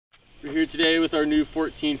We're here today with our new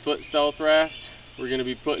 14-foot stealth raft. We're going to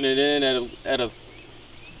be putting it in at a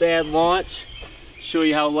bad launch. Show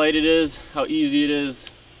you how light it is, how easy it is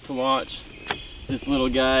to launch this little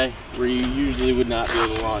guy where you usually would not be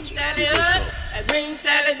able to launch it. Sally up, bring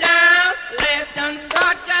Sally down. Last done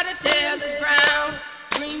start, gotta tell the ground.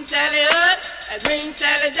 Bring Sally up, bring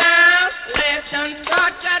Sally down. Last done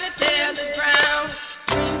start, gotta tell the ground.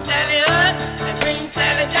 Bring Sally up, bring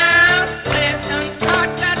Sally down. Last done start,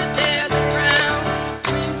 gotta tell the ground.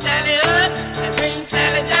 Bring Sally up, bring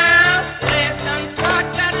Sally down. Last done start,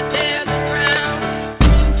 gotta tell the ground.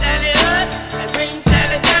 Bring Sally up, bring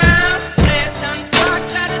Sally down. Last done start,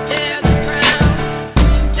 gotta tell the ground.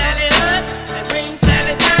 Bring Sally up, bring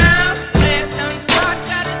Sally down. Last done start,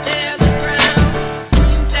 gotta tell the ground.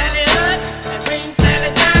 Bring Sally up, bring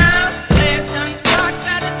Sally down. Last done start,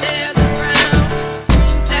 gotta tell the ground.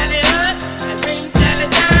 Bring Sally up, bring Sally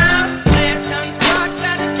down. Last done start,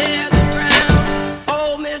 gotta tell the ground.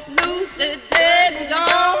 Oh, Miss Lucy dead and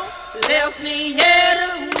gone, left me here to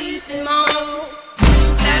weep and moan.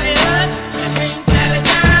 Bring Sally up, bring Sally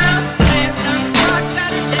down. Last done start,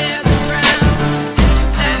 gotta tell the ground. Bring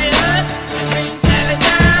Sally up, bring Sally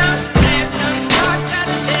down. Last done start,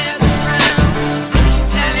 gotta tell the ground. Bring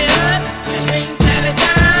Sally up, bring Sally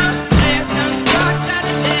down. Last done start,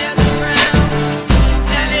 gotta tell the ground. Bring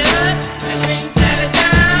Sally up, bring Sally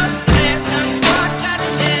down. Last done start, gotta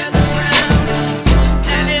tell the ground. Bring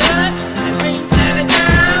Sally up, bring Sally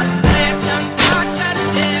down. Last done start, gotta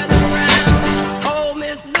tell the ground. Oh,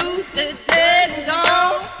 Miss Lucy dead and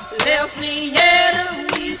gone, left me here to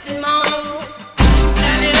weep and moan. Bring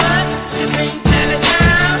Sally up, bring Sally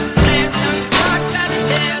down. Last done start, gotta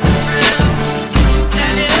tell the ground. Bring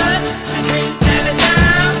Sally up, bring Sally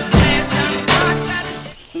down. Last done start, gotta.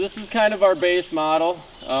 So this is kind of our base model.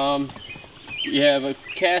 We have a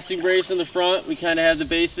casting brace in the front. We kind of have the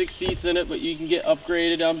basic seats in it, but you can get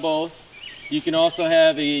upgraded on both. You can also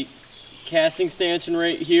have a casting stanchion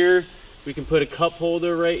right here. We can put a cup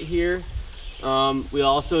holder right here. We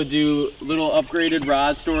also do little upgraded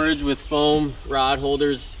rod storage with foam rod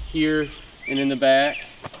holders here and in the back.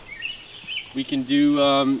 We can do,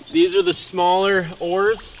 these are the smaller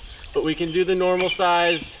oars, but we can do the normal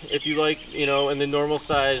size if you like, you know, and the normal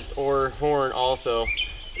sized oar horn also,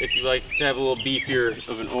 if you like to have a little beefier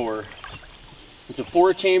of an oar. It's a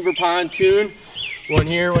 4-chamber pontoon, one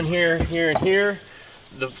here, here, and here.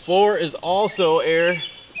 The floor is also air,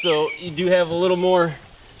 so you do have a little more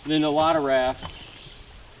than a lot of rafts.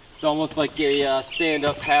 It's almost like a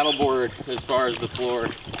stand-up paddleboard as far as the floor.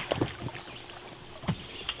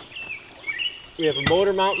 We have a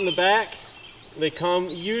motor mount in the back. They come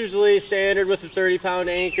usually standard with a 30-pound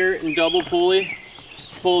anchor and double pulley.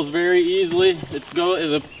 Pulls very easily.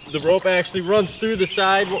 The rope actually runs through the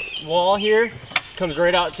side wall here, comes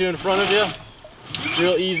right out to in front of you.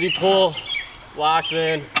 Real easy pull, locks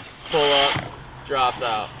in, pull up, drops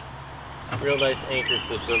out. Real nice anchor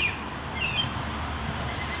system.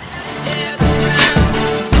 Tell the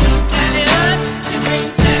ground. Sally up, bring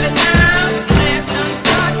Sally down. Last done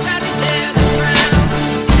start, gotta tell the ground.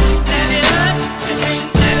 Sally up, bring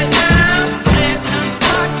Sally down. Last done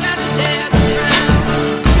start, gotta tell the ground.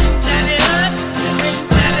 Sally up, bring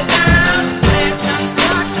Sally down. Last done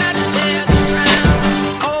start, gotta tell the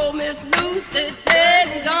ground. Oh, Miss Lucy dead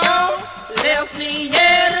and gone, left me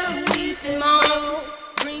here to weep and moan.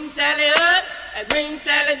 Bring Sally up, bring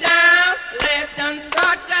Sally down. Last done start.